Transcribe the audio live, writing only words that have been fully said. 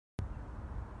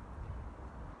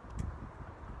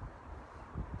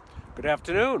Good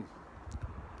afternoon.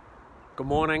 Good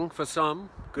morning for some,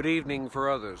 good evening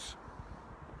for others.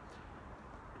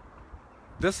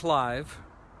 This live,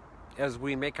 as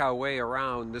we make our way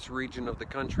around this region of the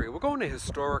country, we're going to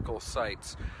historical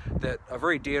sites that are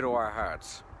very dear to our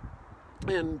hearts.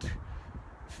 And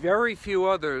very few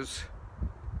others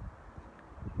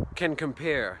can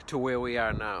compare to where we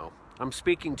are now. I'm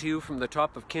speaking to you from the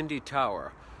top of Kindy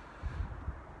Tower,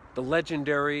 the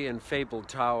legendary and fabled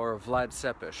tower of Vlad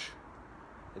Tepes.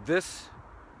 This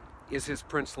is his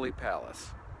princely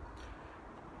palace.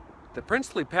 The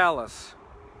princely palace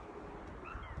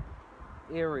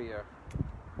area,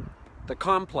 the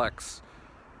complex,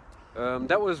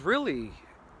 that was really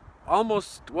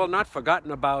almost, well, not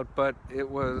forgotten about, but it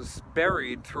was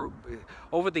buried through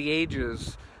over the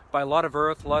ages by a lot of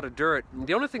earth, a lot of dirt. And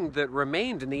the only thing that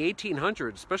remained in the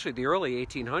 1800s, especially the early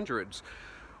 1800s,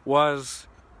 was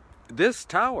this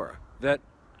tower that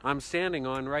I'm standing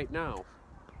on right now.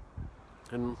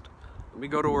 And let me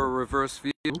go to a reverse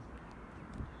view.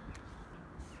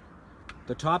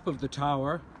 The top of the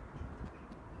tower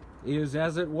is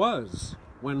as it was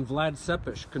when Vlad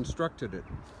Tepes constructed it.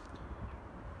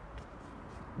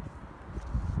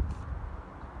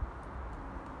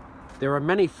 There are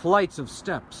many flights of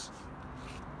steps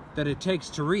that it takes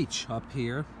to reach up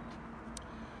here.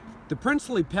 The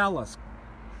princely palace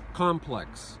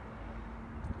complex,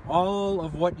 all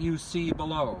of what you see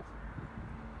below,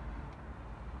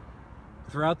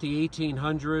 throughout the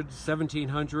 1800s,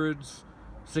 1700s,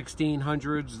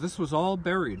 1600s, this was all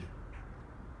buried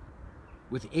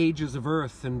with ages of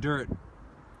earth and dirt.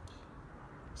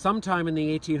 Sometime in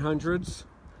the 1800s,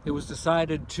 it was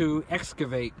decided to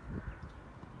excavate,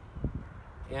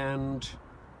 and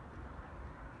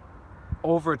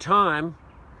over time,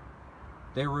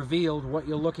 they revealed what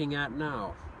you're looking at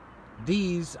now.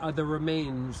 These are the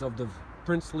remains of the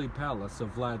princely palace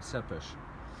of Vlad Tepes.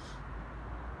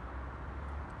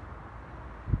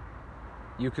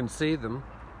 You can see them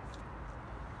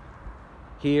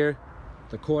here,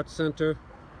 the court center,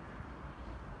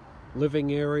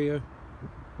 living area.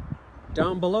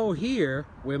 Down below here,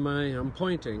 where I'm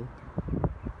pointing,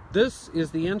 this is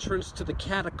the entrance to the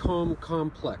catacomb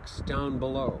complex down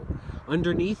below.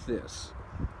 Underneath this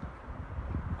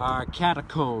are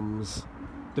catacombs.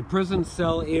 The prison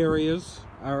cell areas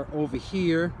are over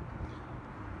here.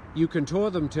 You can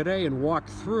tour them today and walk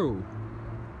through.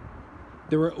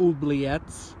 There are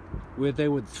oubliettes where they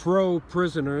would throw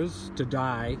prisoners to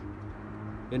die,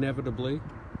 inevitably.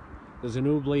 There's an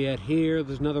oubliette here,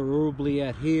 there's another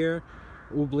oubliette here,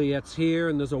 oubliettes here,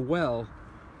 and there's a well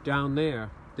down there.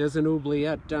 There's an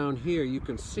oubliette down here. You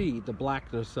can see the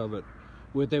blackness of it,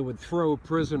 where they would throw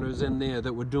prisoners in there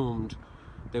that were doomed.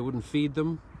 They wouldn't feed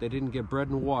them, they didn't get bread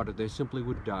and water, they simply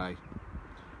would die.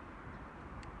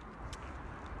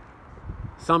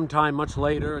 Sometime much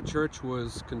later, a church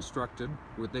was constructed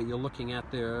that you're looking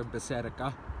at there,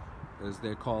 Biserica, as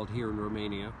they're called here in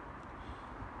Romania.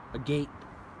 A gate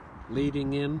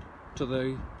leading in to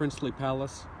the princely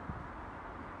palace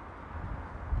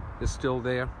is still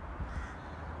there.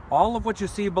 All of what you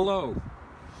see below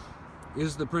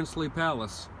is the princely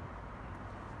palace.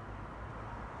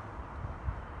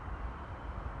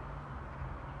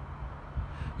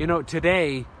 You know,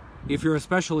 today, if you're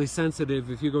especially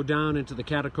sensitive, if you go down into the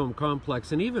catacomb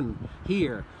complex, and even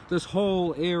here, this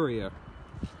whole area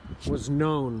was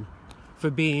known for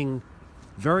being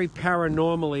very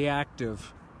paranormally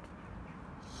active.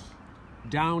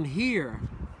 Down here,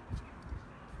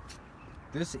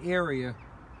 this area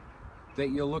that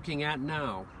you're looking at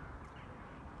now,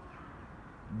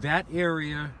 that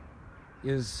area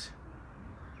is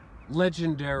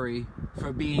legendary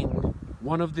for being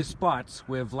one of the spots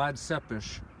where Vlad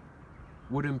Tepes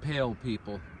would impale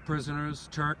people, prisoners,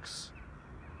 Turks,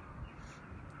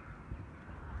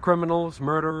 criminals,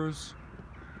 murderers.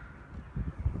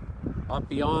 Up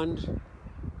beyond,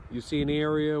 you see an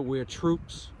area where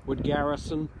troops would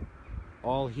garrison,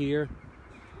 all here.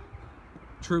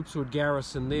 Troops would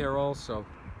garrison there also.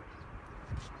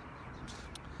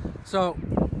 So,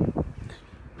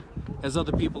 as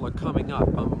other people are coming up,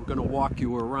 I'm going to walk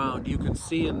you around. You can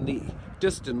see in the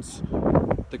distance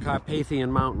the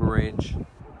Carpathian mountain range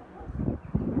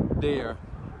there.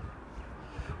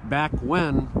 Back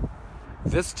when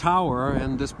this tower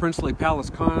and this princely palace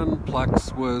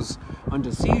complex was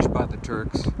under siege by the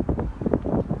Turks,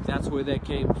 that's where they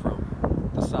came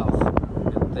from, the south,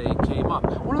 and they came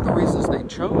up. One of the reasons they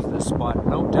chose this spot,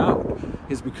 no doubt,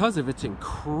 is because of its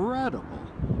incredible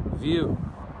view.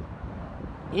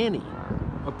 Any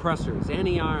oppressors,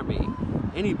 any army,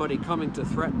 anybody coming to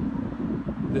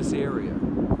threaten this area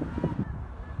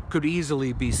could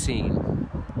easily be seen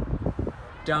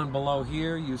Down below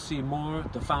here, you see more,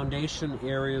 the foundation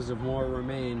areas of more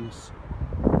remains.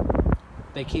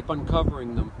 They keep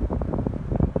uncovering them,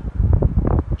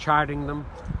 charting them,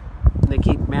 and they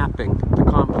keep mapping the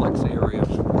complex area.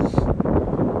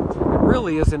 It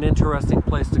really is an interesting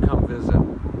place to come visit.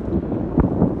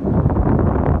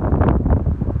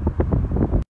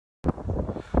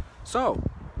 So,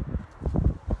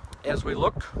 as we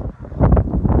look,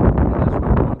 and as we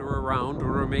wander around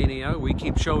Romania, we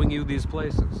keep showing you these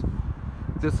places.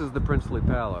 This is the Princely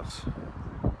Palace.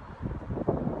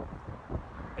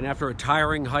 And after a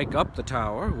tiring hike up the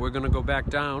tower, we're going to go back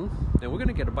down and we're going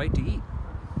to get a bite to eat.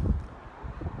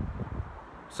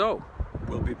 So,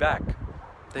 we'll be back.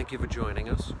 Thank you for joining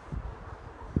us.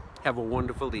 Have a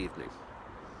wonderful evening.